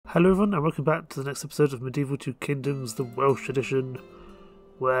Hello everyone and welcome back to the next episode of Medieval Two Kingdoms, the Welsh edition,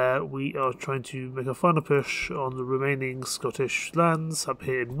 where we are trying to make a final push on the remaining Scottish lands up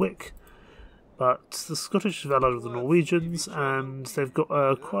here in Wick. But the Scottish have allied with the Norwegians and they've got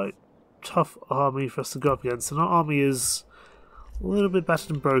a quite tough army for us to go up against, and our army is a little bit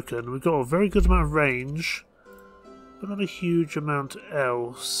battered and broken. We've got a very good amount of range, but not a huge amount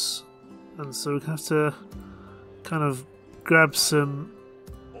else, and so we have to kind of grab some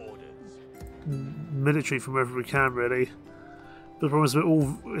military from wherever we can, really. But the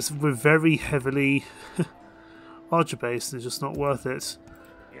problem is we're very heavily archer based, and it's just not worth it.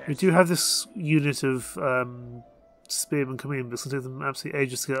 Yes. We do have this unit of spearmen coming in, but it's going to take them absolutely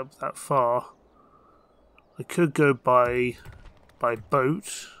ages to get up that far. I could go by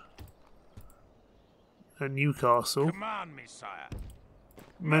boat at Newcastle. Command me, sire.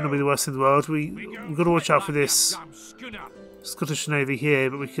 May not be the worst in the world. We've got to watch out for this Scottish Navy here,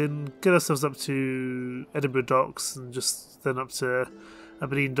 but we can get ourselves up to Edinburgh docks and just then up to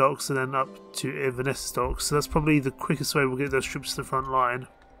Aberdeen docks and then up to Inverness docks. So that's probably the quickest way we'll get those troops to the front line.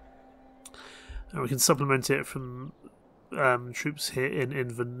 And we can supplement it from troops here in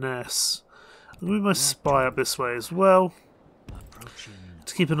Inverness. I'm going to move my spy up this way as well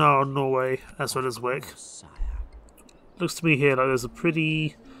to keep an eye on Norway as well as Wick. Looks to me here like there's a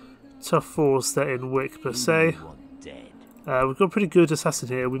pretty tough force there in Wick per se. We've got a pretty good assassin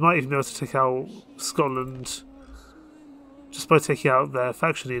here. We might even be able to take out Scotland just by taking out their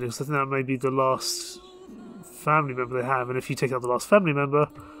faction leader, because I think that may be the last family member they have. And if you take out the last family member,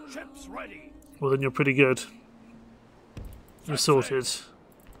 well, then you're pretty good. You're sorted.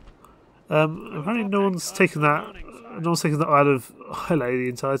 Apparently no one's taken that. No one's taken the Isle of Islay the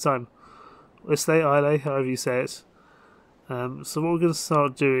entire time. Islay, Islay, however you say it. So what we're going to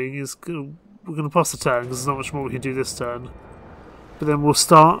start doing is we're going to pass the turn because there's not much more we can do this turn. But then we'll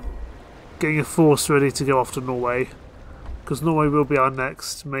start getting a force ready to go after Norway, because Norway will be our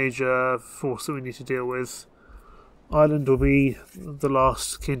next major force that we need to deal with. Ireland will be the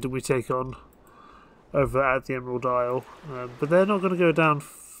last kingdom we take on over at the Emerald Isle, but they're not going to go down.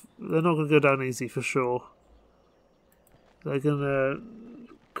 They're not going to go down easy for sure. They're going to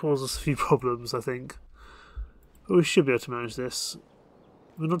cause us a few problems, I think. But we should be able to manage this.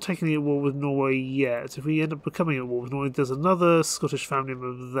 We're not taking at war with Norway yet. If we end up becoming at war with Norway, there's another Scottish family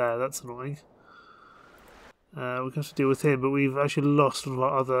member there. That's annoying. We're going to have to deal with him, but we've actually lost one of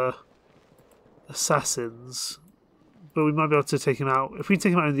our other assassins. But we might be able to take him out. If we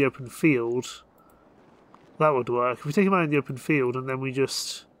take him out in the open field, that would work. If we take him out in the open field and then we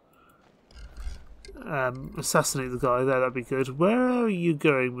just assassinate the guy there, that'd be good. Where are you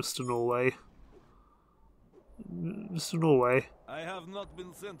going, Mr. Norway? Mr. Norway. I have not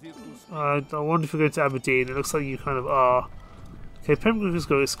been sent here to speak. I wonder if you're going to Aberdeen. It looks like you kind of are. Okay, Pembroke has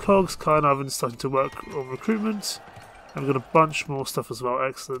got his cogs. Carnarvon's starting to work on recruitment. And we've got a bunch more stuff as well.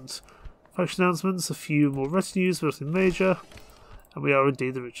 Excellent. Faction announcements, a few more retinues, but nothing major. And we are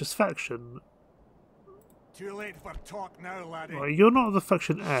indeed the richest faction. Too late for talk now, laddie. Right, you're not the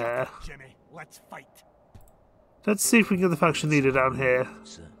faction heir. Jimmy, let's fight. Let's see if we can get the faction leader down here.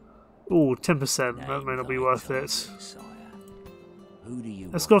 Ooh, 10%. That may not be worth it.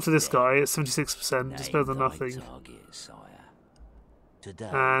 Let's go to this guy at 76%. It's better than nothing.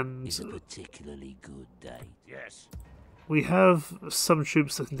 And Yes. we have some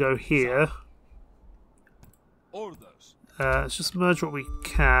troops that can go here. Orders. Let's just merge what we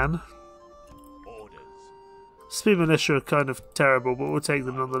can. Orders. Speed militia are kind of terrible, but we'll take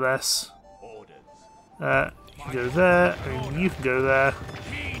them nonetheless. Orders. You can go there, and you can go there.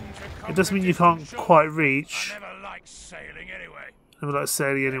 It doesn't mean you can't quite reach. I never liked sailing anyway. Never like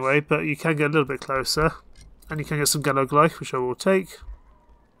sailing anyway, but you can get a little bit closer. And you can get some Galloglyph, which I will take.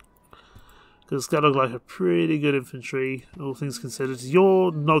 Because Galloglyph are pretty good infantry, all things considered.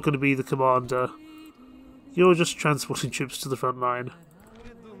 You're not going to be the commander. You're just transporting troops to the front line.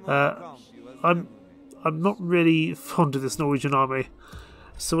 I'm not really fond of this Norwegian army.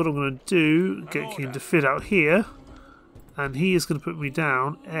 So what I'm going to do, get King Defid out here. And he is going to put me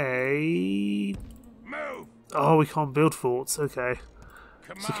down a... Move. Oh, we can't build forts. Okay.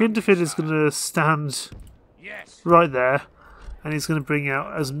 So King Defid is going to stand right there. And he's going to bring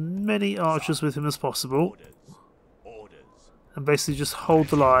out as many archers with him as possible. And basically just hold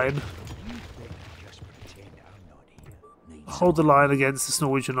the line. Hold the line against this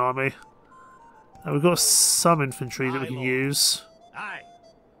Norwegian army. And we've got some infantry that we can use.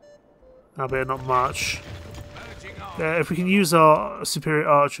 Albeit not much. If we can use our superior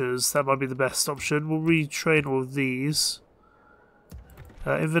archers, that might be the best option. We'll retrain all of these.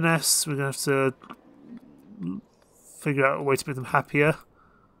 Inverness, we're going to have to figure out a way to make them happier.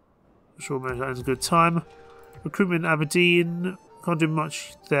 I'm sure we'll manage that in a good time. Recruitment in Aberdeen. Can't do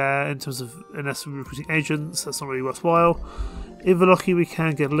much there in terms of, unless we're recruiting agents. That's not really worthwhile. In Inverlochy we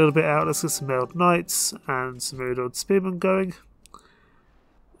can get a little bit out. Let's get some mailed knights and some very old spearmen going.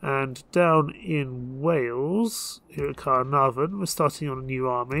 And down in Wales, here at Carnarvon, we're starting on a new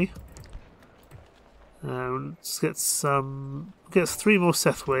army. Let's get some. Get 3 more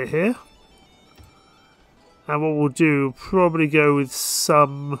Sethway here. And what we'll do, probably go with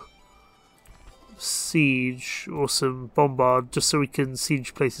some siege or some bombard, just so we can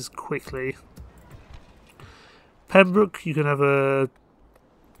siege places quickly. Pembroke, you can have a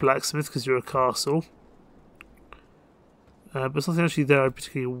blacksmith because you're a castle. But there's nothing actually there I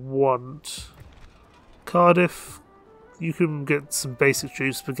particularly want. Cardiff, you can get some basic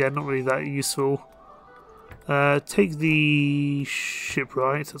troops, but again, not really that useful. Take the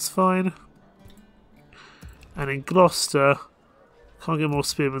shipwright, that's fine. And in Gloucester, can't get more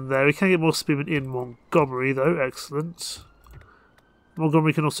spearmen there. We can get more spearmen in Montgomery though, excellent.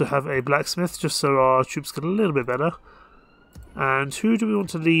 Montgomery can also have a blacksmith, just so our troops get a little bit better. And who do we want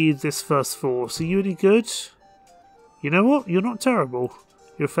to lead this first force? Are you any good? You know what? You're not terrible.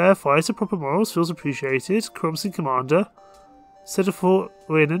 You're a fair fighter, proper morals, feels appreciated. Cromston commander. Setter for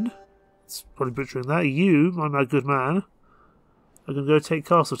Winen. It's probably butchering that. You, my good man, are going to go take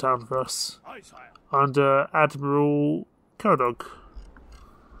Castletown for us. Under Admiral Caradog.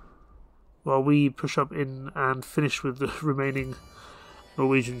 While we push up in and finish with the remaining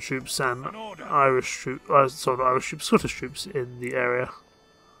Norwegian troops and Irish troops, sorry, not Irish troops, Scottish troops in the area.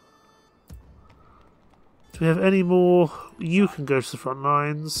 Do we have any more? You can go to the front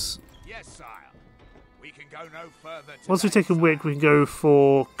lines. Yes, sire. We can go no further. Once we've taken Wick, we can go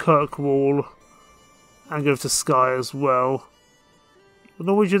for Kirkwall and go to Skye as well. The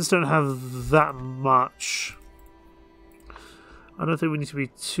Norwegians don't have that much. I don't think we need to be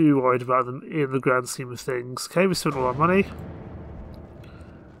too worried about them in the grand scheme of things. Okay, we spent all our money.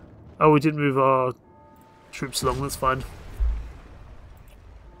 Oh, we didn't move our troops along, that's fine.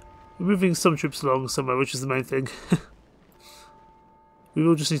 We're moving some troops along somewhere, which is the main thing. We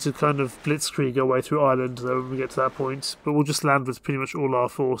will just need to kind of blitzkrieg our way through Ireland though when we get to that point. But we'll just land with pretty much all our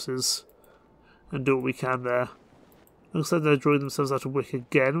forces and do what we can there. Looks like they're drawing themselves out of Wick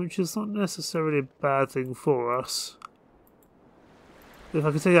again, which is not necessarily a bad thing for us. If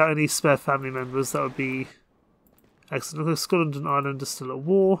I could take out any spare family members, that would be excellent. Look, Scotland and Ireland are still at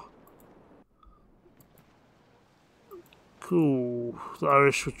war. Cool. The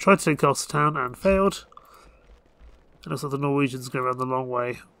Irish tried to take Castletown and failed. It looks like the Norwegians go around the long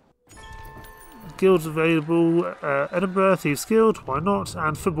way. Guild available. Edinburgh, Thieves Guild, why not?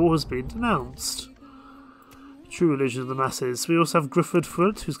 And football has been denounced. True religion of the masses. We also have Grifford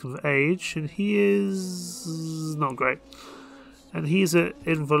Foot, who's come of age, and he is not great. And he's at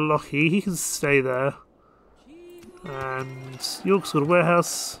Inverlochy. He can stay there. And York's got a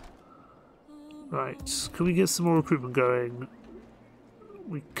warehouse. Right, can we get some more recruitment going?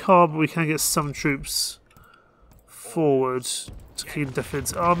 We can't, but we can get some troops forward to King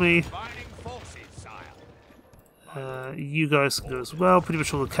Defid's army. You guys can go as well, pretty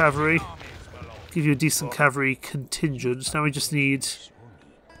much all the cavalry. Give you a decent cavalry contingent. Now we just need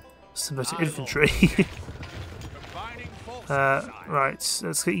some better infantry. Right,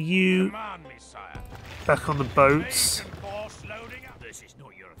 let's get you back on the boats.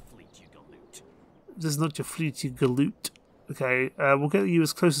 This is not your fleet, you galoot. Okay, we'll get you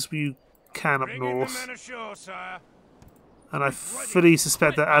as close as we can up north. And I fully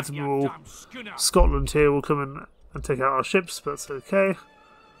suspect that Admiral Scotland here will come in and take out our ships, but that's okay.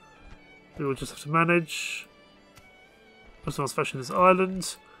 We will just have to manage. Most of us fashioning this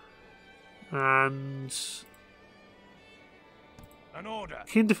island. And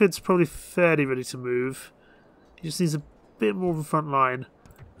King Defid's probably fairly ready to move. He just needs a bit more of a front line.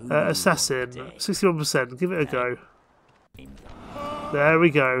 Assassin, 61%, give it a go. There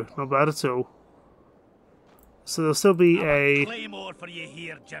we go, not bad at all. So there'll still be a...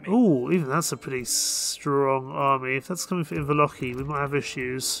 Ooh, even that's a pretty strong army. If that's coming for Inverlochy, we might have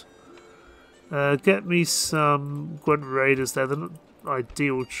issues. Get me some Gwent Raiders there. They're not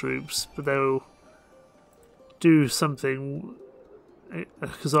ideal troops, but they'll do something.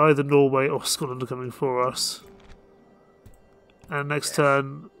 Because either Norway or Scotland are coming for us. And next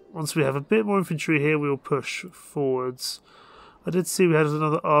turn, once we have a bit more infantry here, we will push forwards. I did see we had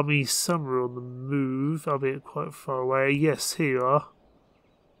another army somewhere on the move, albeit quite far away. Yes, here you are.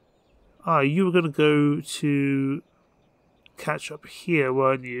 Ah, you were going to go to catch up here,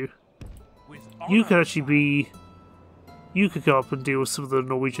 weren't you? You could actually be... You could go up and deal with some of the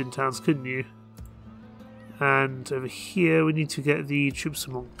Norwegian towns, couldn't you? And over here we need to get the troops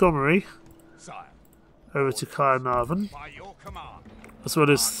from Montgomery over to Caernarvon, as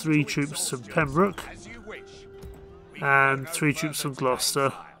well as 3 troops from Pembroke and 3 troops from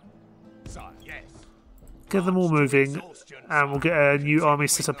Gloucester. Get them all moving, and we'll get a new army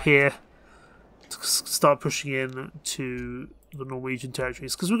set up here to start pushing in to the Norwegian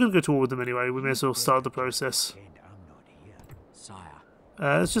territories, because we're going to go to war with them anyway. We may as well start the process.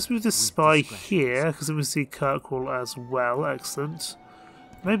 Let's just move this spy here, because then we see Kirkwall as well. Excellent.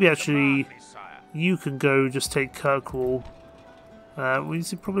 Maybe actually you can go just take Kirkwall. We need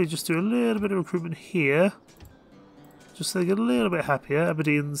to probably just do a little bit of recruitment here, just so they get a little bit happier.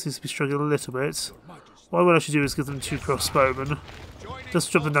 Aberdeen seems to be struggling a little bit. What I will actually do is give them 2 crossbowmen.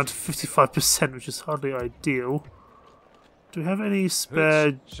 Just drop them down to 55%, which is hardly ideal. Do we have any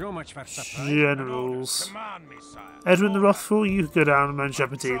spare generals? Edwin the Wrathful, you can go down and manage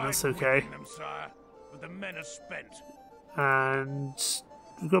Aberdeen, that's okay. And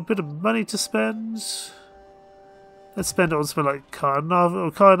we've got a bit of money to spend. Let's spend it on something like Caernarvon.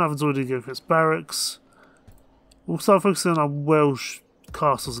 Oh, Caernarvon's already going for its barracks. We'll start focusing on Welsh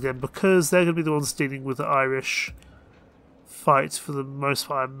castles again, because they're going to be the ones dealing with the Irish fight for the most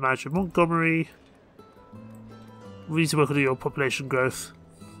part, I imagine. Montgomery, we need to work on your population growth,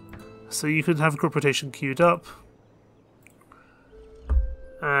 so you can have crop rotation queued up.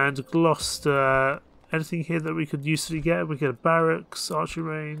 And Gloucester, anything here that we could usefully get? We get a barracks, archery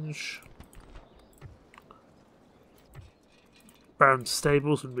range, Baron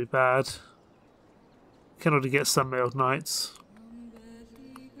stables wouldn't be bad. Can already get some mailed knights.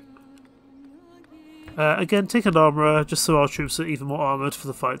 Again, take an armourer, just so our troops are even more armoured for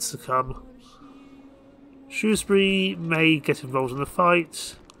the fights to come. Shrewsbury may get involved in the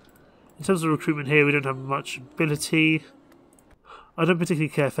fight. In terms of recruitment here, we don't have much ability. I don't particularly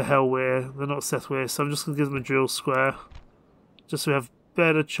care for Helweir, they're not Sethweir, so I'm just going to give them a drill square. Just so we have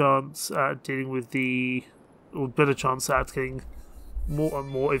better chance at dealing with the... or better chance at getting more and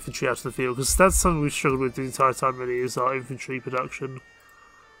more infantry out of the field, because that's something we've struggled with the entire time really, is our infantry production.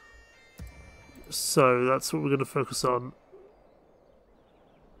 So that's what we're going to focus on.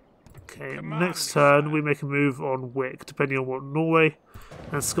 Okay, next turn we make a move on Wick, depending on what Norway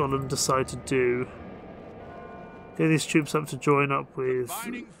and Scotland decide to do. Get these troops up to join up with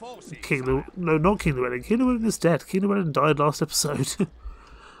King Llewellyn. No, not King Llewellyn. King Llewellyn is dead. King Llewellyn died last episode.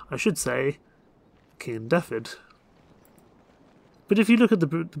 I should say King Defid. But if you look at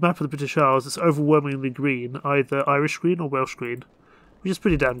the map of the British Isles, it's overwhelmingly green, either Irish green or Welsh green, which is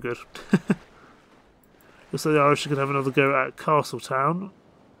pretty damn good. Looks like the Irish are going to have another go at Castletown.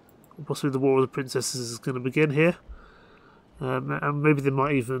 Possibly the War of the Princesses is going to begin here. And maybe they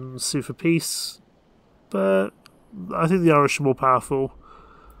might even sue for peace. But I think the Irish are more powerful.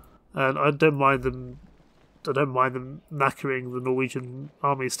 And I don't mind them knackering the Norwegian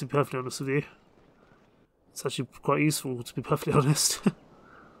armies, to be perfectly honest with you. It's actually quite useful, to be perfectly honest.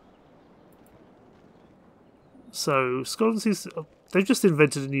 So, Scotland seems to, they've just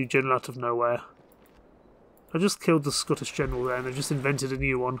invented a new general out of nowhere. I just killed the Scottish general there and they've just invented a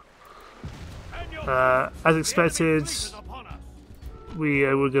new one. As expected,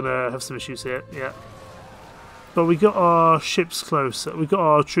 we're going to have some issues here, yeah. But we got our ships closer, we got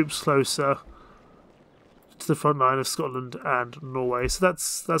our troops closer to the front line of Scotland and Norway, so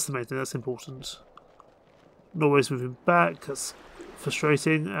that's the main thing, that's important. Norway's moving back, that's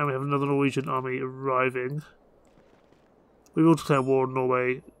frustrating, and we have another Norwegian army arriving. We will declare war on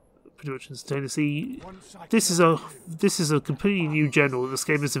Norway pretty much instantaneously. This is a completely new general that this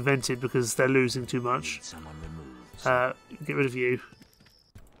game has invented because they're losing too much. Get rid of you.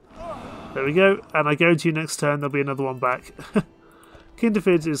 There we go, and I guarantee you next turn there'll be another one back. King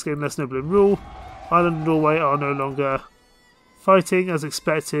Defid is getting less noble in rule. Ireland and Norway are no longer fighting as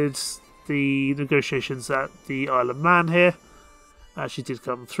expected. The negotiations at the Isle of Man here actually did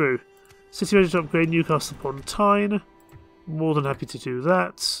come through. City ready to upgrade Newcastle upon Tyne. More than happy to do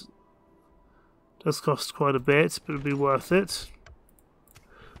that. Does cost quite a bit, but it'll be worth it.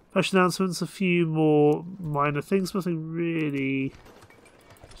 Fashion announcements, a few more minor things, nothing really.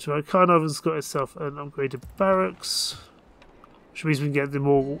 So Caernarvon's got itself an upgraded barracks, which means we can get the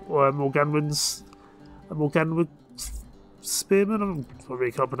Morganwins spearmen. I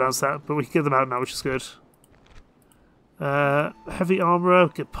really can't pronounce that, but we can get them out now, which is good. Heavy armourer,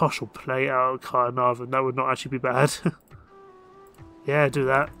 get partial plate out of Caernarvon. That would not actually be bad. Yeah, do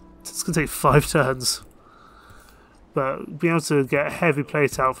that. It's going to take 5 turns. But being able to get heavy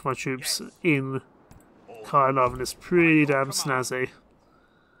plate out for my troops in Caernarvon is pretty damn snazzy.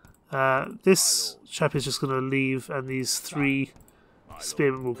 This chap is just going to leave, and these 3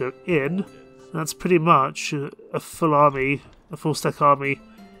 spearmen will go in. That's pretty much a full army, a full stack army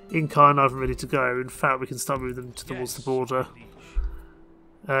in Carnarvon ready to go. In fact, we can start moving them towards the border.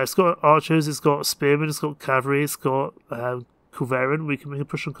 It's got archers, it's got spearmen, it's got cavalry, it's got Culverin. We can make a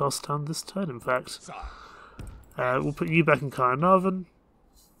push on Castletown this turn, in fact. We'll put you back in Carnarvon.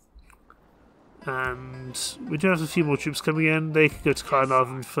 And we do have a few more troops coming in. They could go to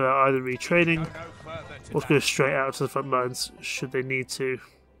Carnarvon for either retraining or go straight out to the front lines should they need to.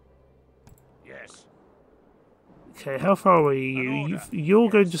 Yes. Okay, how far away are you? You're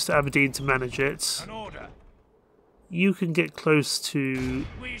going just to Aberdeen to manage it. You can get close to...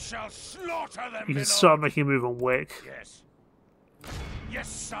 We shall slaughter them. You can start making a move on Wick. Yes. Yes,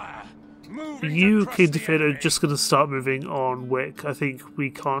 sire. You, King Defeat, are just going to start moving on Wick. I think we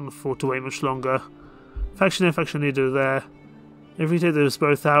can't afford to wait much longer. Faction A, Faction Leader there. If we take those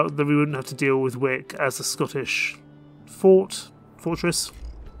both out, then we wouldn't have to deal with Wick as a Scottish fortress.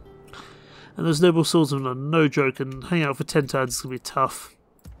 And those noble swordsmen are no joke, and hanging out for 10 turns is going to be tough.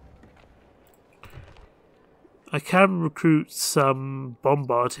 I can recruit some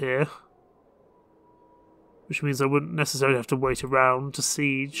Bombard here, which means I wouldn't necessarily have to wait around to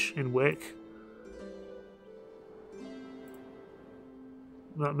siege in Wick.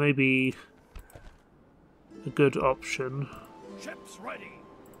 That may be a good option. Ships ready.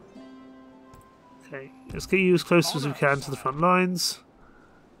 Okay, let's get you as close as we can to the front lines.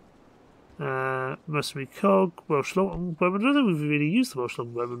 Mercenary Cog, Welsh Longbowmen. I don't think we've really used the Welsh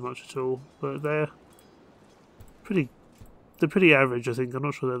Longbowmen much at all, but they're pretty average, I think. I'm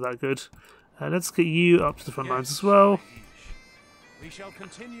not sure they're that good. Let's get you up to the front lines as well. We shall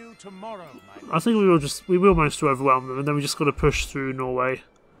continue tomorrow, I think we will manage to overwhelm them, and then we just got to push through Norway.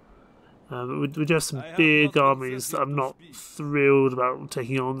 We do have some big armies that I'm not thrilled about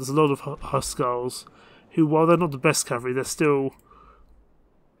taking on. There's a lot of Huskars, who, while they're not the best cavalry, they're still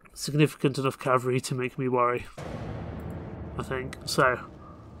significant enough cavalry to make me worry, I think. So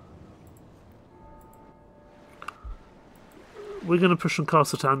we're going to push on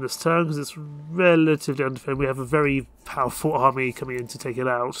Castletown this turn because it's relatively undefended. We have a very powerful army coming in to take it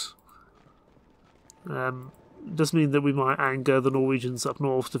out. Does mean that we might anger the Norwegians up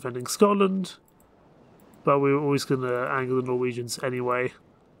north defending Scotland, but we're always going to anger the Norwegians anyway.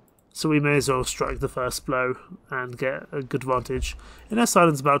 So we may as well strike the first blow and get a good advantage. Unless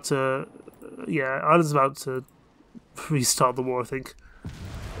Ireland's about to... Yeah, Ireland's about to restart the war, I think.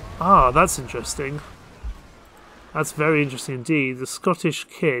 Ah, that's interesting. That's very interesting indeed. The Scottish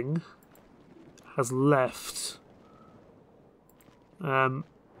king has left. They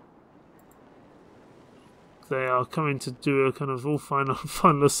are coming to do a kind of all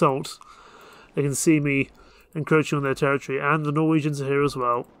final assault. They can see me encroaching on their territory, and the Norwegians are here as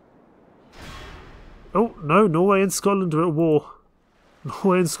well. Oh, no, Norway and Scotland are at war.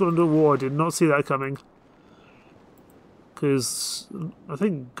 Norway and Scotland are at war. I did not see that coming. Because I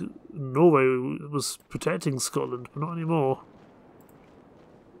think Norway was protecting Scotland, but not anymore.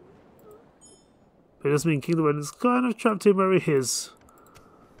 But it does mean King Llewellyn is kind of trapped in where he is.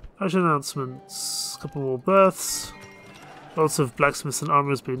 Fashion announcements. A couple more births. Lots of blacksmiths and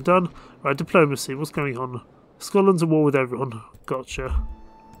armourers being done. Right, diplomacy. What's going on? Scotland's at war with everyone. Gotcha.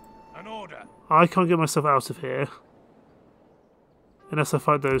 An order. I can't get myself out of here unless I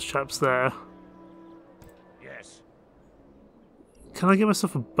fight those chaps there. Yes. Can I get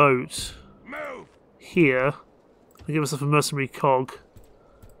myself a boat? Move. Here? I get myself a mercenary cog.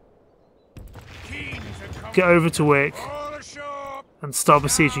 Get over to Wick and start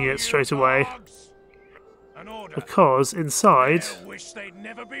besieging it straight away. Because inside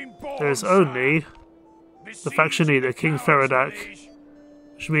there is only the faction leader, King Feradak,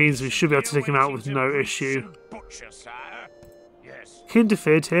 which means we should be able to take him out with no issue. King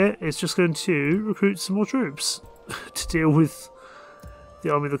Defid here is just going to recruit some more troops to deal with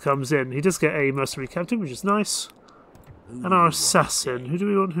the army that comes in. He does get a mercenary captain, which is nice. And our assassin, who do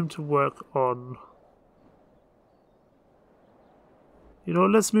we want him to work on? You know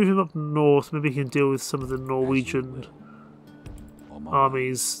what, let's move him up north. Maybe he can deal with some of the Norwegian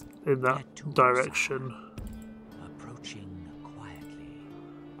armies in that direction.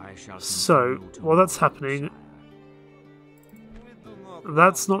 So, while that's happening,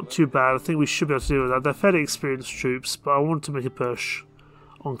 that's not too bad. I think we should be able to deal with that. They're fairly experienced troops, but I want to make a push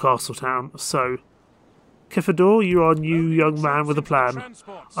on Castletown. So, Kefador, you're our new young man with a plan.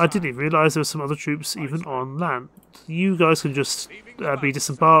 I didn't even realise there were some other troops even on land. You guys can just be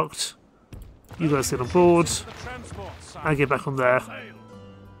disembarked. You guys get on board. And get back on there.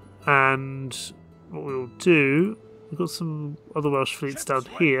 And what we'll do... We've got some other Welsh fleets down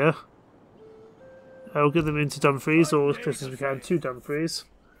here. I'll get them into Dumfries, or as close as we can to Dumfries.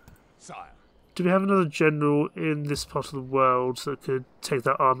 Do we have another general in this part of the world that could take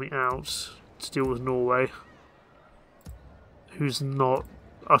that army out to deal with Norway? Who's not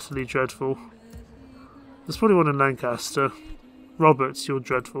utterly dreadful? There's probably one in Lancaster. Roberts, you're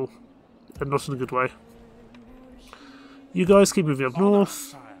dreadful. And not in a good way. You guys keep moving up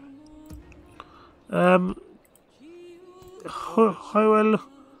north. Huithril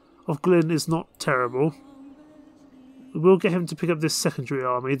of Glyn is not terrible. We'll get him to pick up this secondary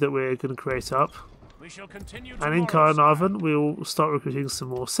army that we're going to create up. And in Carnarvon we'll start recruiting some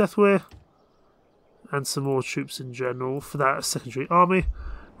more Sethwir and some more troops in general for that secondary army.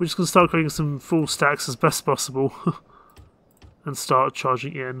 We're just going to start creating some full stacks as best possible and start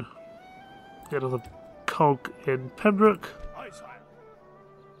charging in. Get another cog in Pembroke.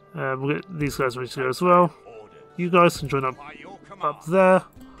 We'll get these guys ready to go as well. You guys can join up there.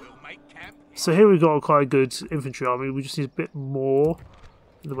 So here we've got quite a good infantry army. We just need a bit more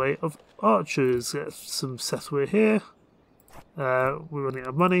in the way of archers. Get some Sethwir here. We're running out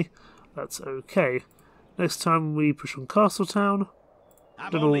of money. That's okay. Next time we push on Castletown. I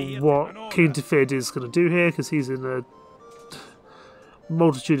don't know what King Defid is going to do here because he's in a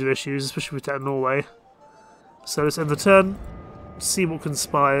multitude of issues, especially with that Norway. So let's end the turn. See what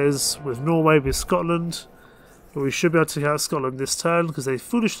conspires with Norway, with Scotland. But we should be able to take out Scotland this turn because they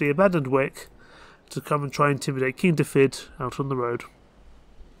foolishly abandoned Wick to come and try and intimidate King Defid out on the road.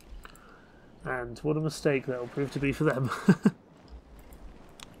 And what a mistake that will prove to be for them.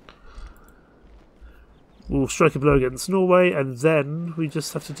 We'll strike a blow against Norway and then we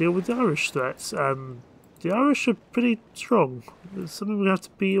just have to deal with the Irish threat. The Irish are pretty strong. It's something we have to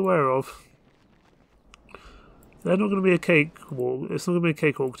be aware of. They're not going to be a cakewalk. It's not going to be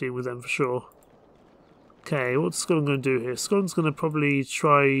a cakewalk team with them for sure. Okay, what's Scotland going to do here? Scotland's going to probably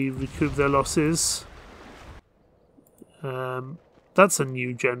try recoup their losses. That's a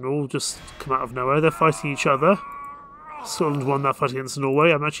new general, just come out of nowhere. They're fighting each other. Scotland won that fight against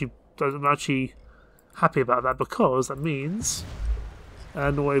Norway. I'm actually happy about that because that means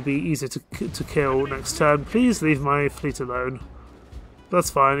Norway will be easier to kill next turn. Please leave my fleet alone.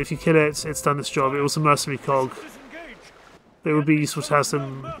 That's fine. If you kill it, it's done its job. It was a mercenary cog. It would be useful to have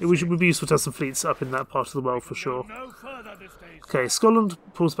some. It would be useful to have some fleets up in that part of the world for sure. Okay, Scotland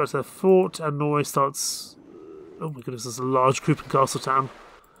pulls back to their fort, and Norway starts. Oh my goodness, there's a large group in Castletown.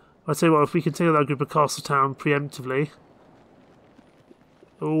 I tell you what, if we can take out that group of Castletown preemptively.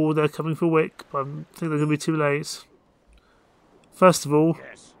 Oh, they're coming for Wick, but I think they're going to be too late. First of all,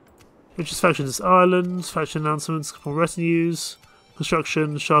 richest faction is Ireland. Faction announcements, couple retinues,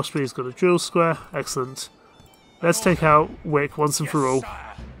 construction. Shaftesbury's got a drill square. Excellent. Let's take out Wick once and for all.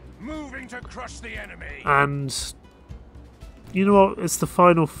 Moving to crush the enemy. And you know what? It's the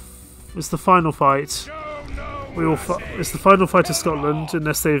final. It's the final fight. It's the final fight of Scotland,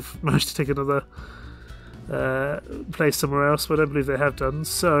 unless they've managed to take another place somewhere else. But I don't believe they have done.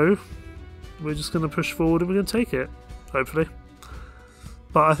 So we're just going to push forward and we're going to take it, hopefully.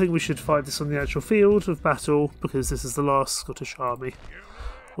 But I think we should fight this on the actual field of battle because this is the last Scottish army,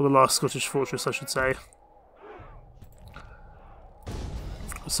 or the last Scottish fortress, I should say.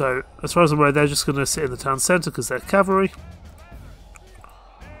 So, as far as I'm aware, they're just going to sit in the town centre because they're cavalry.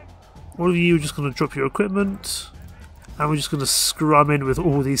 All of you are just going to drop your equipment, and we're just going to scrum in with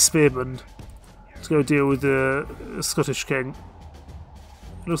all these spearmen to go deal with the Scottish king.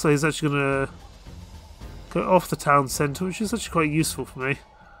 It looks like he's actually going to go off the town centre, which is actually quite useful for me.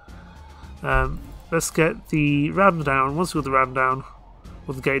 Let's get the ram down. Once we've got the ram down,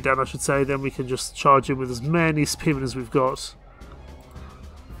 or the gate down I should say, then we can just charge in with as many spearmen as we've got.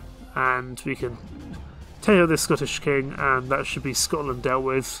 And we can take out this Scottish king, and that should be Scotland dealt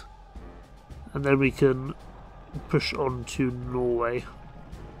with. And then we can push on to Norway.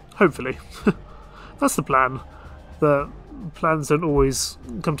 Hopefully. That's the plan. But plans don't always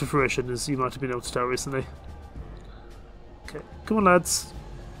come to fruition, as you might have been able to tell recently. Okay, come on lads.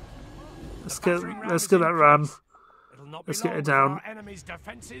 Let's get that ram. Let's get it down.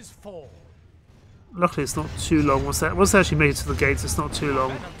 Luckily it's not too long. Once they actually make it to the gates, it's not too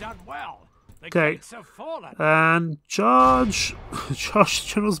long. Okay. And charge! Charge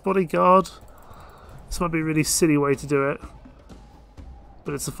General's bodyguard. This might be a really silly way to do it,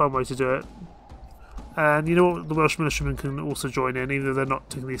 but it's a fun way to do it. And you know what? The Welsh militiamen can also join in, even though they're not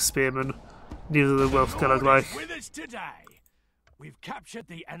technically spearmen. Neither the Welsh Gaelic like.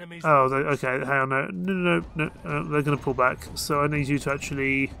 Oh, okay. Hang on, no. They're going to pull back. So I need you to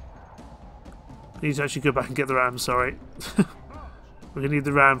actually. I need to actually go back and get the ram. Sorry. We're going to need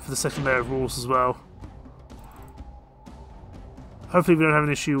the ram for the second layer of walls as well. Hopefully we don't have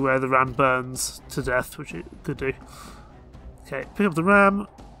an issue where the ram burns to death, which it could do. Okay, pick up the ram.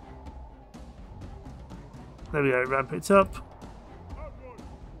 There we go, ram picked up.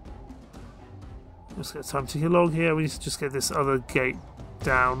 Let's get time ticking along here. We need to just get this other gate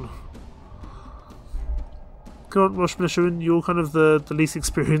down. Come on, Welsh Militiamen, you're kind of the least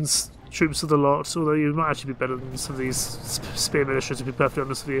experienced troops of the lot, although you might actually be better than some of these spear militias, to be perfectly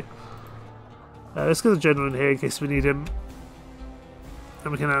honest with you. Let's get the general in here in case we need him.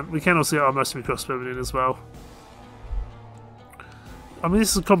 And we can also get our mercenary crossbowmen in as well. I mean,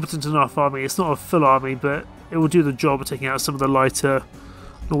 this is a competent enough army. It's not a full army, but it will do the job of taking out some of the lighter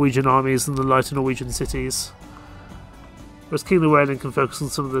Norwegian armies and the lighter Norwegian cities. Whereas King Llewellyn can focus on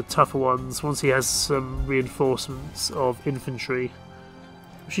some of the tougher ones once he has some reinforcements of infantry,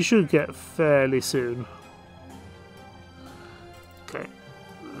 which he should get fairly soon. Okay,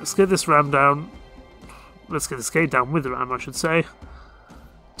 let's get this ram down. Let's get this gate down with the ram, I should say.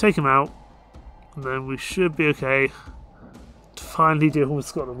 Take him out, and then we should be okay to finally deal with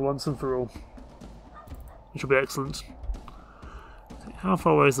Scotland once and for all, which will be excellent. Okay, how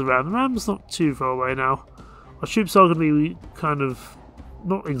far away is the ram? The ram's not too far away now. Our troops are going to be kind of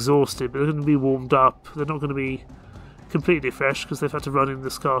not exhausted, but they're going to be warmed up. They're not going to be completely fresh because they've had to run in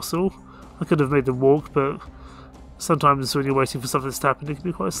this castle. I could have made them walk, but sometimes when you're waiting for something to happen, it can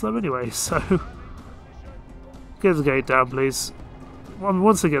be quite slow anyway. So get the gate down, please. I mean,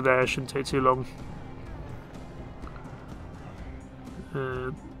 once they get there, it shouldn't take too long.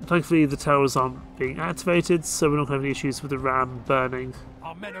 Thankfully, the towers aren't being activated, so we're not going to have any issues with the ram burning,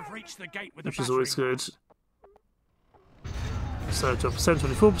 Our men have reached the gate with which the is always battering. good. So 12%,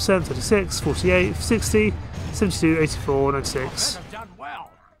 24%, 36, 48, 60, 72, 84, 96. Men have done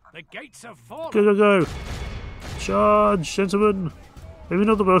well. The gates have fallen. Go, go, go! Charge, gentlemen! Maybe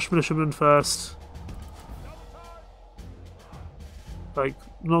not the Welsh militiamen first. Like,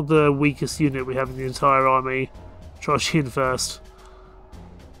 not the weakest unit we have in the entire army. Charge in first.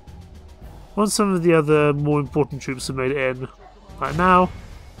 Once some of the other more important troops have made it in, like now,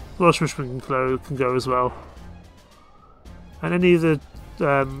 the Welsh militiamen can go as well. And any of the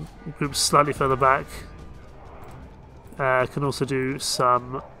groups slightly further back can also do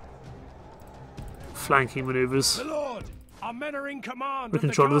some flanking manoeuvres. The Lord, our men are in command. We're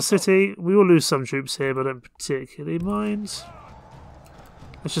control of the city. We will lose some troops here, but I don't particularly mind.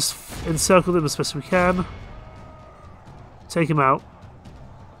 Let's just encircle them as best we can. Take him out.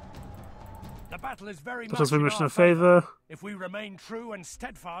 The battle is very That does much very in much in our our favour. If we remain true and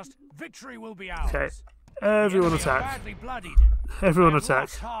steadfast, victory will be ours. Okay, The everyone enemy are attack. badly bloodied. Everyone They have attack.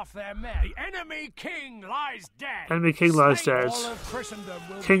 lost half their men. The enemy king lies dead. Enemy king lies Slay dead. all of Christendom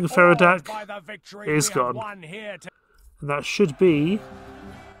will King be Ferodak awed by the victory is we have gone. won here to And that should be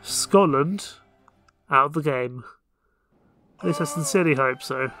Scotland out of the game. At least I sincerely hope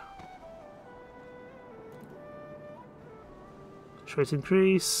so. Trait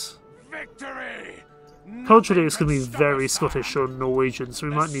increase. victory. Culturally, it's going to be very Scottish or Norwegian, so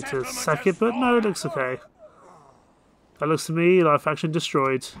we might need to sack it, but no, it looks okay. That looks to me like faction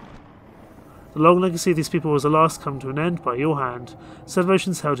destroyed. The long legacy of these people was at last come to an end by your hand.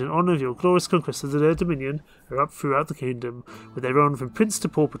 Celebrations held in honour of your glorious conquest of their dominion are up throughout the kingdom, with everyone from prince to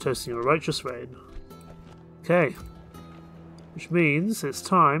pauper toasting your righteous reign. Okay. Which means it's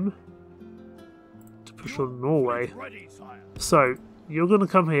time to push on Norway. Ready, sire. So, you're going to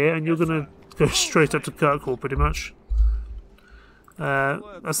come here and you're going to go straight up to Kirkwall, pretty much.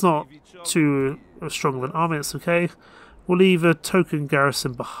 That's not too strong of an army, that's okay. We'll leave a token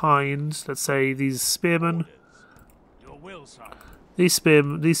garrison behind. Let's say these spearmen. Your will, sire. These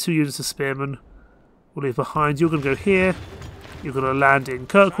two units of spearmen we'll leave behind. You're going to go here. You're going to land in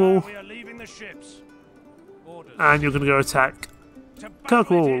Kirkwall. We are leaving the ships. Orders. And you're going to go attack To battle it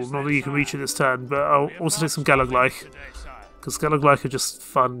Kirkwall. is, Not that then, you can sire. reach it this turn, but I'll We have also take some marched Galaglyke. today, sire. Because Galaglyke are just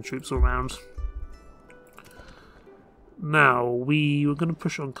fun troops all around. Now, we were going to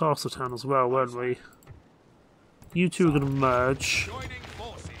push on Castletown as well, weren't we? You two are going to merge. Joining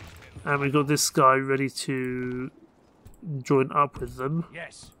forces. And we've got this guy ready to join up with them.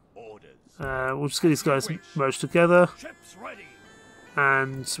 Yes. Orders. We'll just get these guys merged together. Ships ready.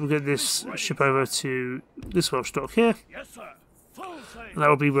 And we'll get this ship over to this Welsh dock here. Yes, sir. Full sail. And that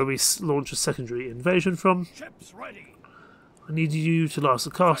will be where we launch a secondary invasion from. Ships ready. I need you to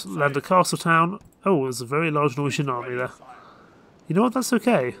land at Castletown. Oh, there's a very large Norwegian army there. You know what, that's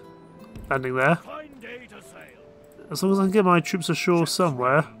okay. Landing there. Fine day to sail. As long as I can get my troops ashore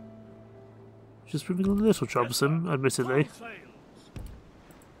somewhere. Which is proving a little troublesome, admittedly. Full sails.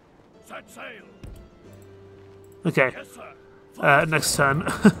 Set sail. Okay, Yes, sir. next turn.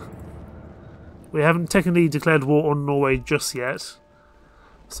 We haven't technically declared war on Norway just yet.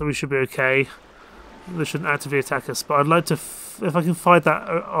 So we should be okay. They shouldn't actively attack us, but I'd like to, if I can fight that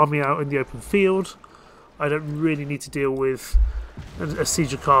army out in the open field, I don't really need to deal with a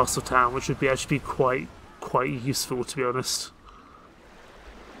siege of castle town, which would be actually quite useful, to be honest.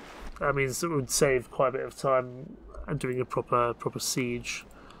 That means it would save quite a bit of time and doing a proper siege.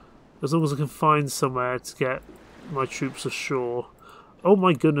 As long as I can find somewhere to get my troops ashore. Oh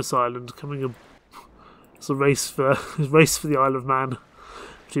my goodness, Ireland! Coming up, it's a race for the Isle of Man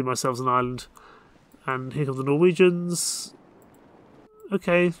between myself and Ireland. And here come the Norwegians.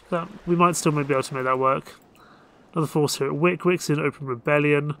 Okay, we might still maybe be able to make that work. Another force here at Wick. Wick's in open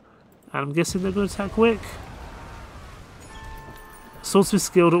rebellion, and I'm guessing they're going to attack Wick. Swordsmith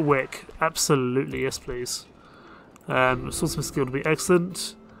skilled at Wick. Absolutely, yes please. Swordsmith skilled would be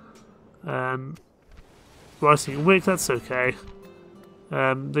excellent. Writing at Wick, that's okay.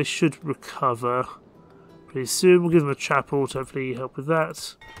 They should recover pretty soon. We'll give them a chapel to hopefully help with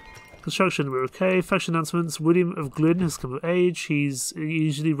that. Construction, we're okay. Faction announcements. William of Glyn has come of age. He's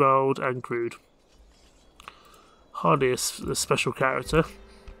easily rolled and crude. Hardly a special character.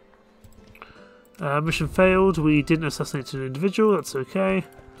 Mission failed. We didn't assassinate an individual. That's okay.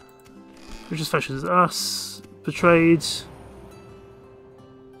 Richest faction is us. Betrayed.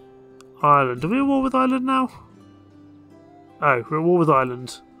 Ireland. Are we at war with Ireland now? Oh, we're at war with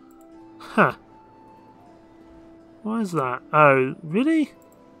Ireland. Huh. Why is that? Oh, really?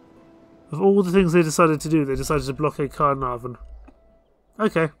 Of all the things they decided to do, they decided to blockade Carnarvon.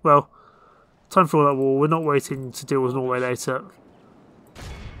 Okay, well, time for all that war. We're not waiting to deal with Norway later.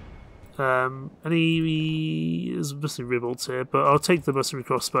 There's mostly revolts here, but I'll take the mercenary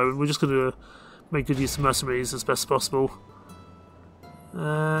crossbow, and we're just going to make good use of mercenaries as best as possible.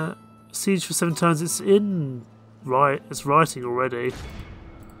 Siege for 7 turns. It's it's writing already.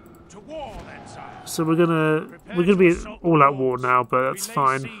 To war, then, sire. So we're gonna be all out war now, but that's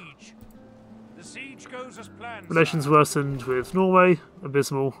fine. The siege goes as planned, Relations worsened with Norway,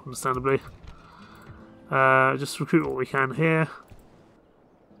 abysmal, understandably. Just recruit what we can here.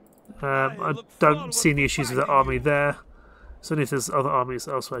 I don't see any issues with the army there. It's only if there's other armies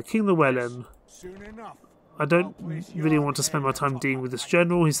elsewhere. King Llewellyn. I don't really want to spend my time dealing with this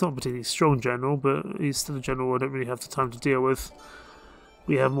general. He's not a particularly strong general, but he's still a general I don't really have the time to deal with.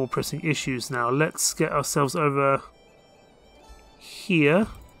 We have more pressing issues now. Let's get ourselves over here.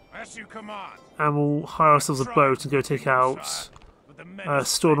 And we'll hire ourselves a boat and go take out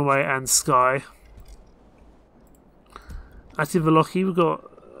Stornoway and Skye. At Inverlochy, we've got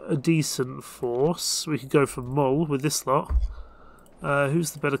a decent force. We could go for Mull with this lot.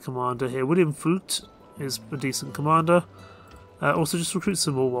 Who's the better commander here? William Flute is a decent commander. Also, just recruit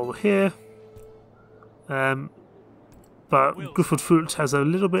some more while we're here. But Griffith Flute has a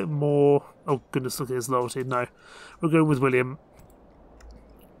little bit more. Oh goodness, look at his loyalty. No, we're going with William.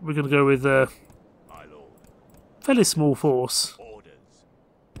 We're going to go with a fairly small force.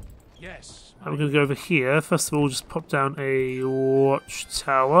 Yes. And we're going to go over here. First of all, just pop down a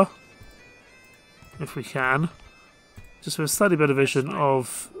watchtower, if we can, just for a slightly better vision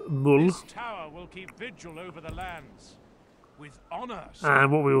of Mull. This tower will keep vigil over the lands with honor.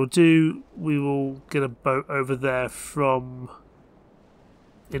 And what we will do, we will get a boat over there from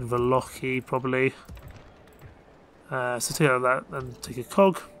Inverlochy, probably. So take out that and take a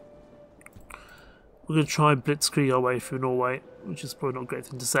cog. We're going to try and blitzkrieg our way through Norway, which is probably not a great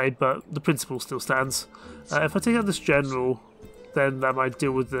thing to say, but the principle still stands. If I take out this general, then that might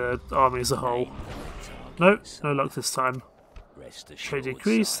deal with the army as a whole. No, no luck this time. Trade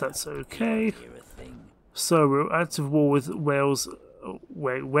increase, that's okay. So we're at active war with Wales.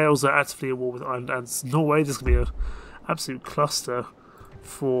 Wait, Wales are actively at war with Ireland and Norway. This is going to be an absolute cluster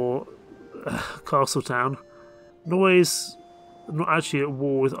for Castletown. Norway's not actually at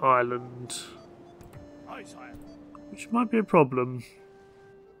war with Ireland, which might be a problem.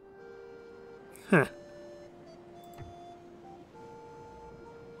 Huh.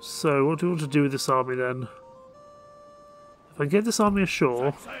 So what do we want to do with this army then? If I get this army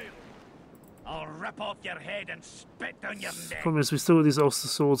ashore, I'll rip off your head and spit down your neck. problem is we still have these Ulster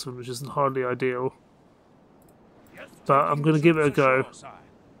swordsmen, which isn't hardly ideal. But I'm going to give it a go.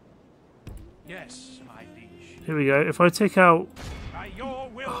 Yes, my liege. Here we go. If I take out... By your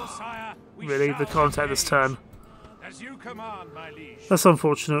will, sire, we really, they can't attack this turn. As you command, my liege. That's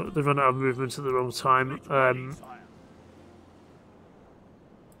unfortunate. They've run out of movement at the wrong time. By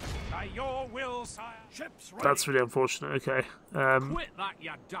your will, sire. That's really unfortunate. Okay. Quit that,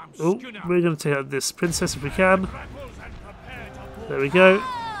 you damn Oh, schooner. we're going to take out this princess if we can. There we go.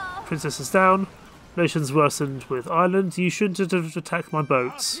 Princess is down. Relations worsened with Ireland. You shouldn't have attacked my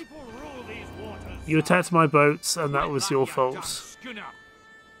boats. People rule these waters. You attacked my boats, and that was your Quit fault. damn schooner.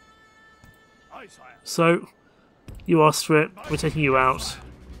 Aye, sire. So, you asked for it. We're taking you out.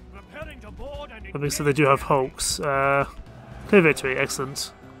 Preparing to board. That means that they do have hulks. Clear victory,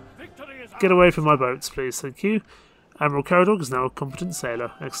 excellent. Get away from my boats, please, thank you. Admiral Caradog is now a competent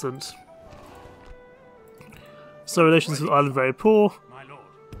sailor, excellent. So relations with Ireland very poor.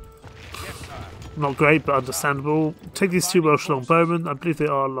 Not great, but understandable. Take these 2 Welsh longbowmen. I believe they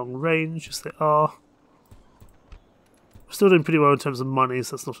are long range. Yes, they are. We're still doing pretty well in terms of money,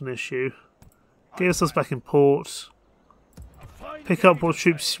 so that's not an issue. Get yourselves back in port. Pick up what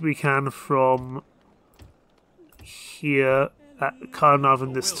troops we can from here at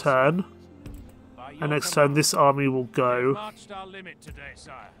Carnarvon this turn. And next turn, this army will go.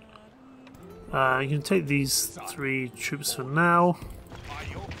 You can take these 3 troops for now.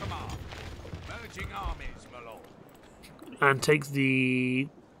 And take the...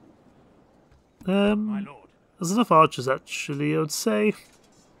 there's enough archers actually, I would say.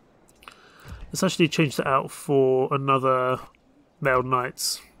 Let's actually change that out for another male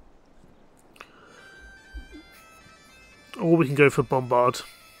knights. Or we can go for bombard.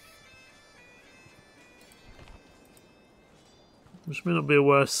 Which may not be a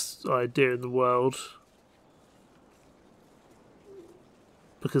worst idea in the world.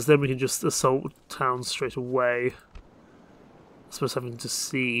 Because then we can just assault towns straight away. I suppose having to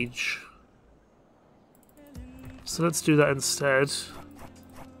siege. So let's do that instead.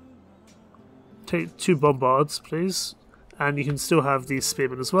 Take 2 bombards, please. And you can still have these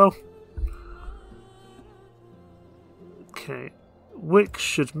spearmen as well. Okay. Wick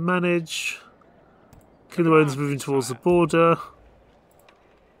should manage. King of the Romans moving towards the border.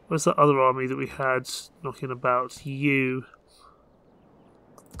 Where's that other army that we had knocking about? You.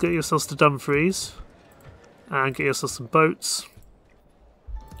 Get yourselves to Dumfries. And get yourselves some boats.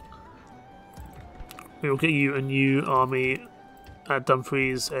 We will get you a new army at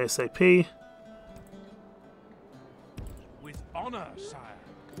Dumfries ASAP. With honor, sire.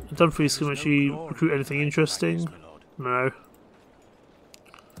 Dumfries can actually recruit anything interesting. No.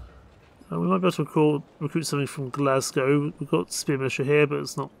 We might be able to recruit something from Glasgow. We've got spear militia here, but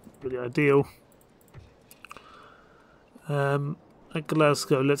it's not really ideal. At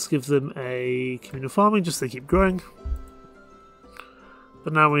Glasgow, let's give them a communal farming just so they keep growing.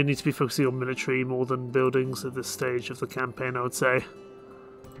 But now we need to be focusing on military more than buildings at this stage of the campaign, I would say.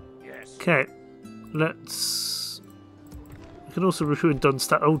 Okay, let's... We can also recruit in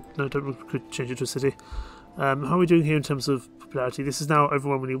Dunstad. Oh, no, don't recruit, change it to a city. How are we doing here in terms of popularity? This is now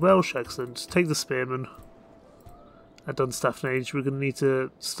overwhelmingly Welsh, excellent. Take the spearmen at Dunstafnage. We're going to need to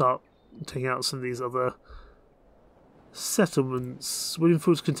start taking out some of these other settlements. William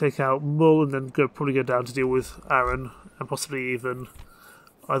Foots can take out Mull and then probably go down to deal with Arran and possibly even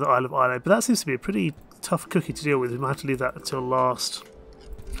either Isle of Islay. But that seems to be a pretty tough cookie to deal with. We might have to leave that until last.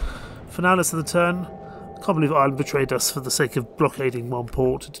 For now, let's end the turn. I can't believe Ireland betrayed us for the sake of blockading one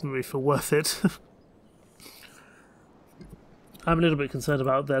port. It didn't really feel worth it. I'm a little bit concerned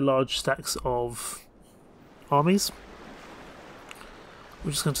about their large stacks of armies.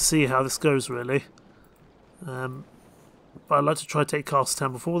 We're just going to see how this goes, really. But I'd like to try to take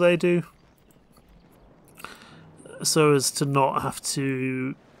Castletown before they do, so as to not have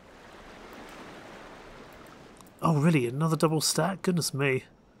to... Oh, really? Another double stack? Goodness me.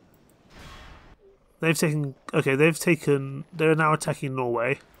 They've taken... Okay, they've taken... They're now attacking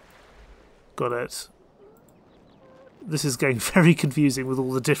Norway. Got it. This is getting very confusing with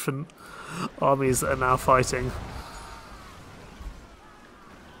all the different armies that are now fighting.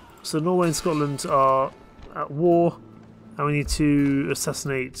 So Norway and Scotland are at war, and we need to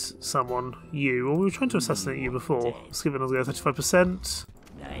assassinate someone. You. Well, we were trying to assassinate you before. Let's give it another go. 35%.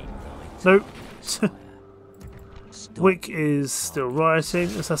 Nope. Wick is still rioting.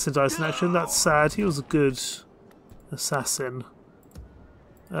 Assassin dies in action. That's sad. He was a good assassin.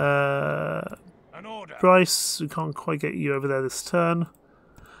 Bryce, we can't quite get you over there this turn.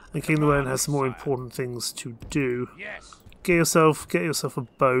 And King Llewellyn has some more important things to do. Get yourself a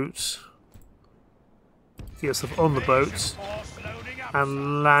boat. Get yourself on the boat.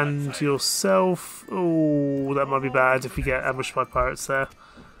 And land yourself. Oh, that might be bad if we get ambushed by pirates there.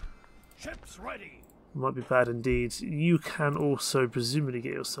 Might be bad indeed. You can also presumably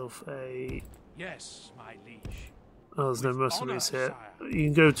get yourself a... Yes, my liege. Oh, there's no mercenaries here. You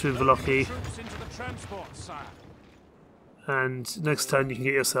can go to Inverlochy. And next turn you can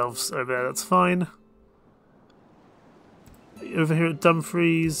get yourselves over there, that's fine. Over here at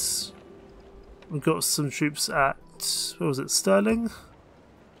Dumfries, we've got some troops at... What was it, Stirling?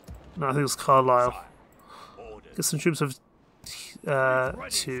 No, I think it was Carlisle. Get some troops over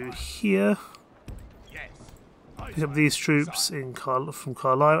to here. Pick up these troops from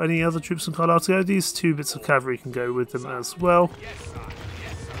Carlisle. Any other troops from Carlisle to go? These 2 bits of cavalry can go with them as well.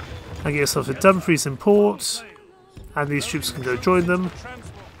 And get yourself a Dumfries in port, and these troops can go join them.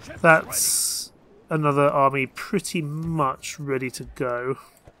 That's another army pretty much ready to go.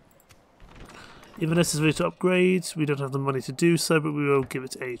 Inverness is ready to upgrade. We don't have the money to do so, but we will give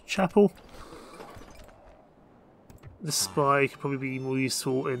it a chapel. This spy could probably be more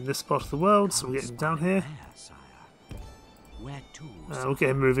useful in this part of the world, so we'll get him down here. We'll get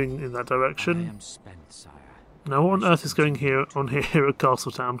him moving in that direction. Now, what on earth is going on here at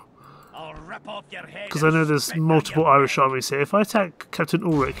Castletown? Because I know there's multiple Irish armies here. If I attack Captain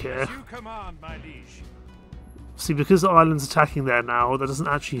Ulrich here, see, because the island's attacking there now, that doesn't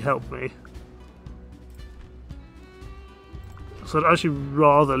actually help me. So I'd actually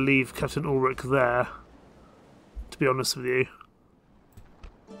rather leave Captain Ulrich there, to be honest with you.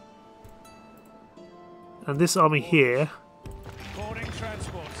 And this army here,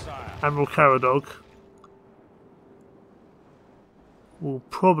 Admiral Caradog, will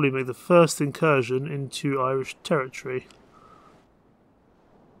probably make the first incursion into Irish territory.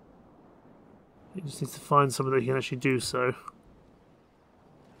 He just needs to find someone that he can actually do so.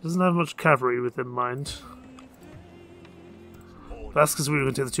 Doesn't have much cavalry with him, mind. That's because we were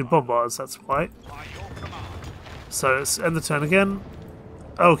going to take the 2 bombards, that's why. So let's end the turn again.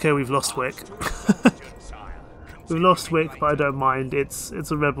 Okay, we've lost Wick. We've lost Wick, but I don't mind. It's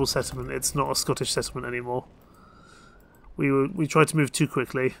a rebel settlement, it's not a Scottish settlement anymore. We tried to move too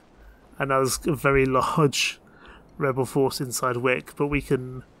quickly, and now there's a very large rebel force inside Wick, but we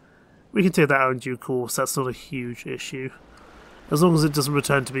can take that out in due course. That's not a huge issue. As long as it doesn't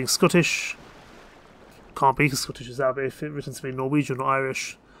return to being Scottish. Can't be, because Scottish is out, but if it returns to being Norwegian or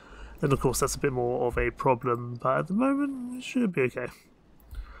Irish, then of course that's a bit more of a problem, but at the moment it should be okay.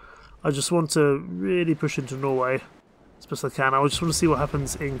 I just want to really push into Norway as best I can. I just want to see what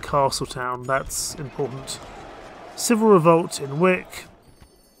happens in Castletown, that's important. Civil revolt in Wick,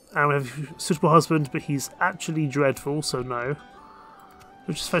 and we have a suitable husband, but he's actually dreadful, so no.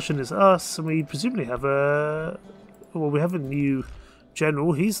 Which fashion is us, and we presumably have a... well, we have a new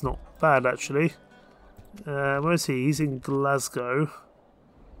general. He's not bad, actually. Where is he? He's in Glasgow.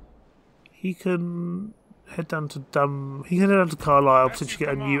 He can head down to he can head down to Carlisle, potentially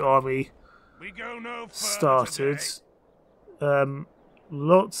get a new army started.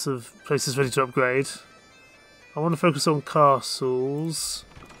 Lots of places ready to upgrade. I want to focus on castles.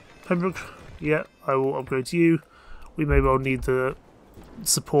 Pembroke, yeah, I will upgrade you. We may well need the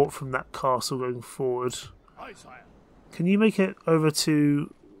support from that castle going forward. Can you make it over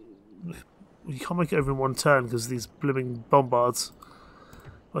to... you can't make it over in one turn because of these blooming bombards.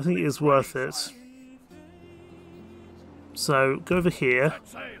 I think it is worth it. So, go over here.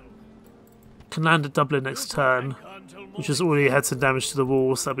 Can land at Dublin next turn, which has already had some damage to the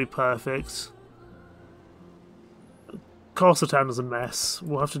walls, that'd be perfect. Castletown is a mess.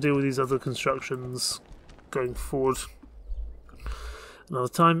 We'll have to deal with these other constructions going forward another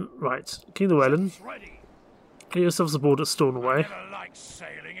time. Right, King of Welland. Get yourselves aboard at Stornoway.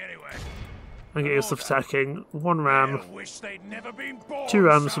 And get yourself attacking. 1 ram. 2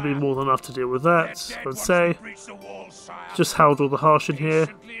 rams will be more than enough to deal with that, I would say. Just Haldor the Harsh in here.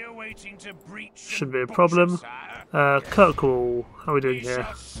 Shouldn't be a problem. Kirkwall, how are we doing here?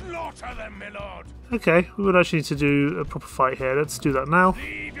 Okay, we would actually need to do a proper fight here. Let's do that now.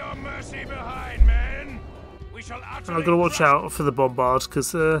 And I've got to watch out for the bombards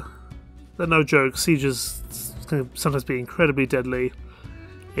because they're no joke. Sieges can sometimes be incredibly deadly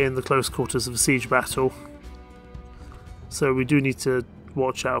in the close quarters of a siege battle. So we do need to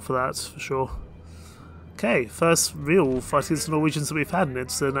watch out for that for sure. Okay, first real fight against the Norwegians that we've had, and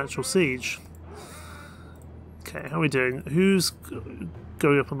it's an actual siege. Okay, how are we doing? Who's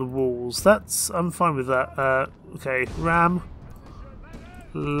going up on the walls? I'm fine with that. Okay, ram,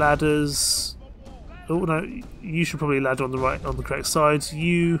 ladders. Oh no, you should probably ladder on the correct side.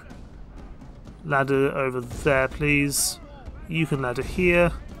 You ladder over there, please. You can ladder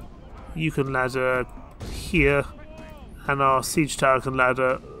here. You can ladder here, and our siege tower can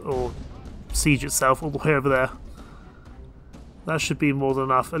ladder or siege itself all the way over there. That should be more than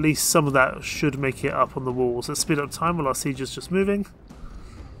enough. At least some of that should make it up on the walls. Let's speed up time while our siege is just moving.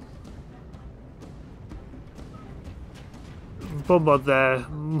 Bombard there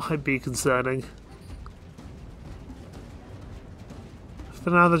might be concerning. For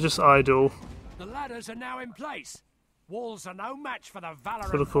now they're just idle. The ladders are now in place. Walls are no match for the valor.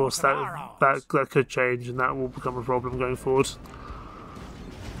 But of course that could change, and that will become a problem going forward.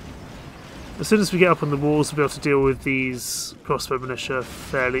 As soon as we get up on the walls, we'll be able to deal with these crossbow militia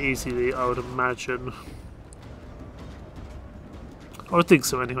fairly easily, I would imagine. I would think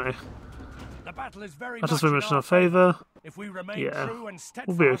so anyway. The battle is very much in our favour. If we remain Yeah, true and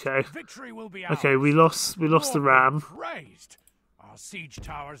we'll be steadfast, okay. victory will be ours. Okay, we lost the ram. Praised. Our siege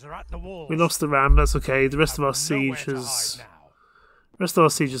towers are at the walls. We lost the ram. That's okay. The rest of our siege Nowhere to has. hide now. Rest of our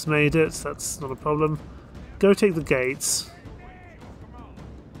siege has made it. That's not a problem. Go take the gates.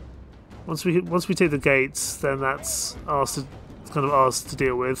 Once we take the gates, then that's ours to, it's kind of ours to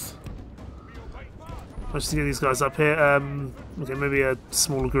deal with. Let's just get these guys up here. Okay, maybe a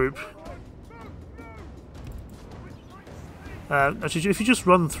smaller group. Actually, if you just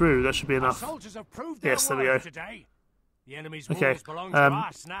run through, that should be enough. Yes, there we go. Today. The enemy's Okay. walls belong to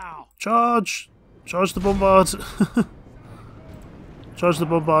us now. Charge! Charge the bombard! Charge the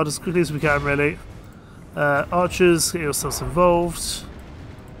bombard as quickly as we can, really. Archers, get yourselves involved.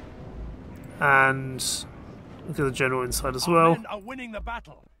 And get the general inside as well. Our men are winning the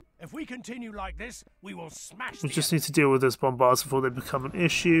battle. If we continue like this, we will smash. We just need to deal with those bombards before they become an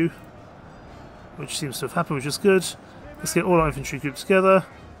issue. Which seems to have happened, which is good. Let's get all our infantry groups together.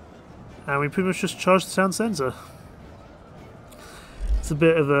 And we pretty much just charge the town centre. It's a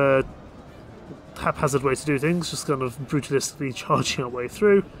bit of a haphazard way to do things, just kind of brutalistically charging our way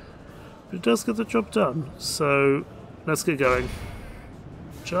through. But it does get the job done. So let's get going.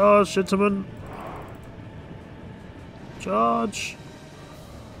 Charge, gentlemen! Charge!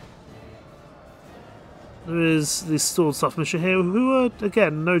 There is the stalled stuff militia here, who are,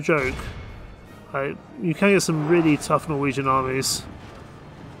 again, no joke. You can get some really tough Norwegian armies.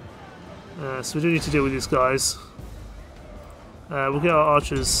 So we do need to deal with these guys. We'll get our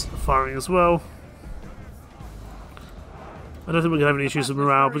archers firing as well. I don't think we're going to have any issues with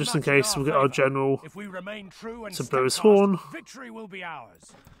morale, but just in case, we'll get our general to blow his horn.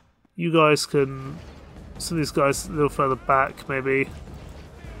 You guys can... Some of these guys a little further back, maybe.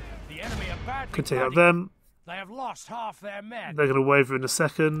 Can take out them. They have lost half their men. They're going to waver in a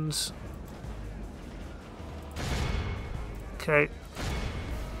second. Okay.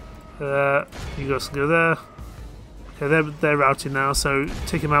 You guys can go there. Okay, they're routing now, so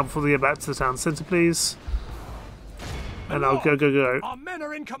take them out before they get back to the town centre, please. And I'll go. Our men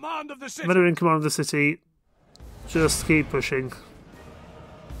are in command of the city. Men are in command of the city. Just keep pushing.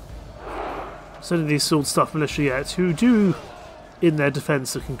 So do these sword stuff militia yet, who do, in their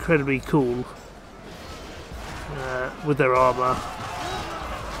defence, look incredibly cool with their armour.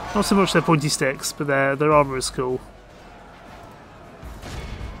 Not so much their pointy sticks, but their armour is cool.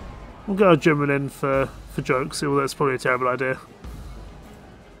 We'll get our general in for jokes, although it's probably a terrible idea.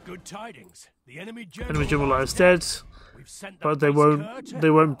 Good tidings. The enemy general lies dead, but they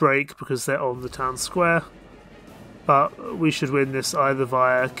won't break because they're on the town square. But we should win this either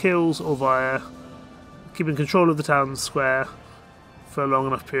via kills or via keeping control of the town square for a long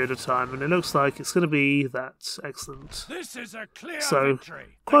enough period of time, and it looks like it's going to be that. Excellent. This is a clear so, victory.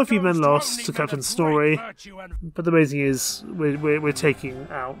 Quite a few men lost to Captain Snorri, but the main thing is we're taking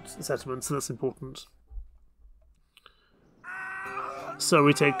out the settlements, and that's important. So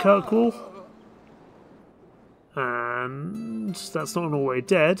we take Kirkwall, and that's not Norway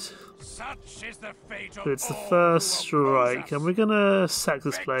dead, Such is the fate of but it's the first strike, and we're going to sack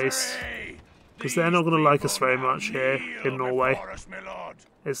this place. Because they're not going to like us very much here in Norway.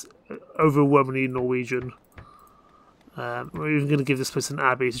 It's overwhelmingly Norwegian. We're even going to give this place an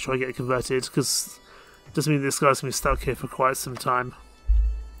abbey to try and get it converted, because it doesn't mean this guy's going to be stuck here for quite some time.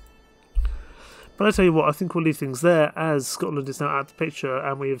 But I tell you what, I think we'll leave things there, as Scotland is now out of the picture,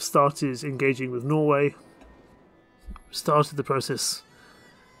 and we have started engaging with Norway. Started the process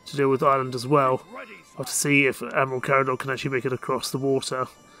to deal with Ireland as well. I'll have to see if Admiral Caradog can actually make it across the water.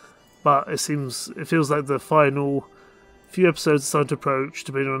 But it feels like the final few episodes are starting to approach,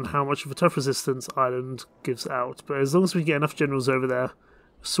 depending on how much of a tough resistance Ireland gives out. But as long as we get enough generals over there,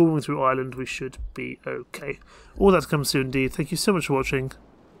 soaring through Ireland, we should be okay. All that to come soon indeed. Thank you so much for watching.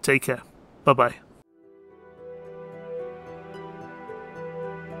 Take care. Bye-bye.